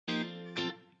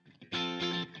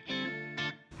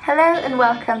Hello and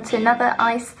welcome to another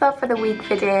ICE Thought for the Week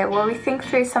video where we think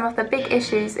through some of the big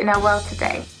issues in our world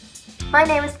today. My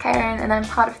name is Karin and I'm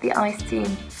part of the ICE team,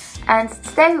 and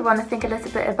today we want to think a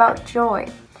little bit about joy.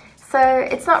 So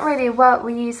it's not really a word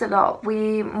we use a lot.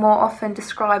 We more often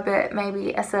describe it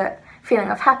maybe as a feeling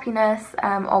of happiness,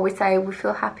 or we say we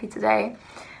feel happy today.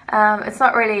 It's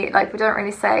not really like, we don't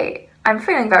really say I'm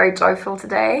feeling very joyful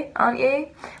today, aren't you?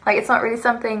 Like, it's not really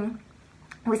something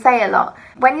we say a lot.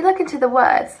 When you look into the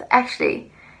words,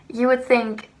 actually, you would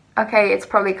think, okay, it's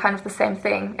probably kind of the same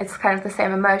thing. It's kind of the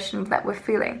same emotion that we're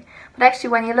feeling. But actually,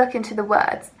 when you look into the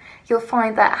words, you'll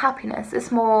find that happiness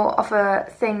is more of a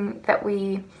thing that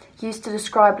we use to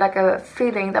describe like a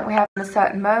feeling that we have in a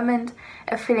certain moment,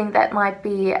 a feeling that might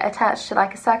be attached to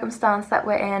like a circumstance that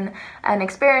we're in, an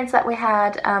experience that we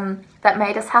had that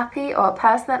made us happy, or a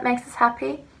person that makes us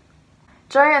happy.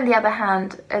 Joy, on the other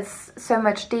hand, is so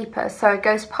much deeper, so it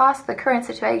goes past the current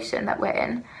situation that we're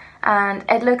in, and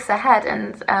it looks ahead,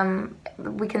 and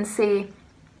we can see,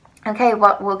 okay,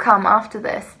 what will come after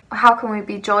this? How can we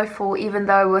be joyful even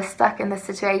though we're stuck in this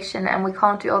situation and we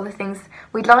can't do all the things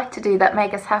we'd like to do that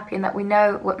make us happy and that we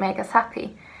know would make us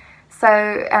happy?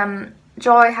 So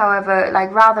joy, however,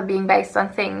 like rather being based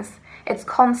on things, it's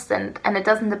constant and it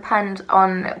doesn't depend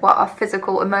on what our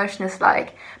physical emotion is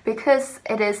like, because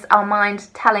it is our mind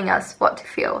telling us what to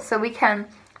feel. So we can,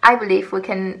 I believe, we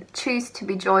can choose to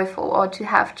be joyful or to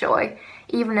have joy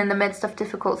even in the midst of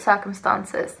difficult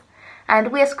circumstances.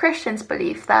 And we as Christians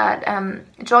believe that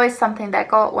joy is something that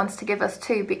God wants to give us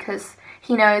too, because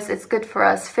He knows it's good for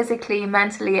us physically,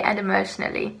 mentally and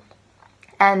emotionally.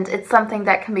 And it's something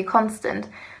that can be constant,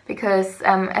 because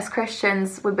as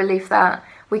Christians we believe that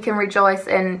we can rejoice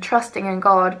in trusting in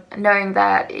God, knowing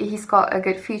that He's got a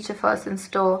good future for us in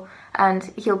store and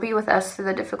He'll be with us through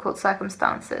the difficult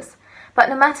circumstances. But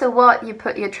no matter what you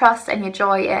put your trust and your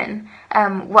joy in,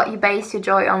 what you base your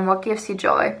joy on, what gives you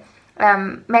joy,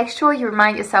 make sure you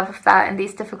remind yourself of that in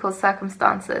these difficult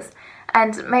circumstances,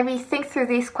 and maybe think through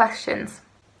these questions.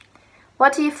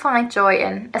 What do you find joy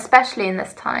in, especially in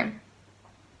this time?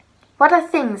 What are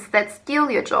things that steal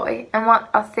your joy, and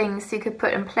what are things you could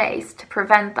put in place to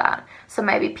prevent that? So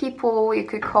maybe people you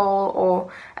could call,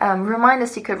 or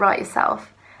reminders you could write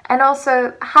yourself. And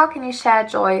also, how can you share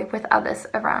joy with others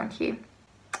around you?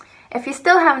 If you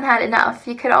still haven't had enough,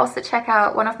 you could also check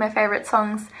out one of my favorite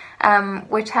songs,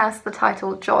 which has the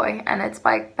title Joy, and it's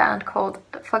by a band called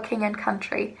For King and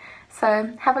Country.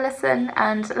 So have a listen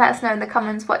and let us know in the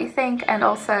comments what you think, and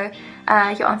also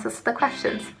your answers to the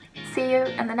questions. See you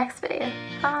in the next video.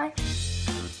 Bye!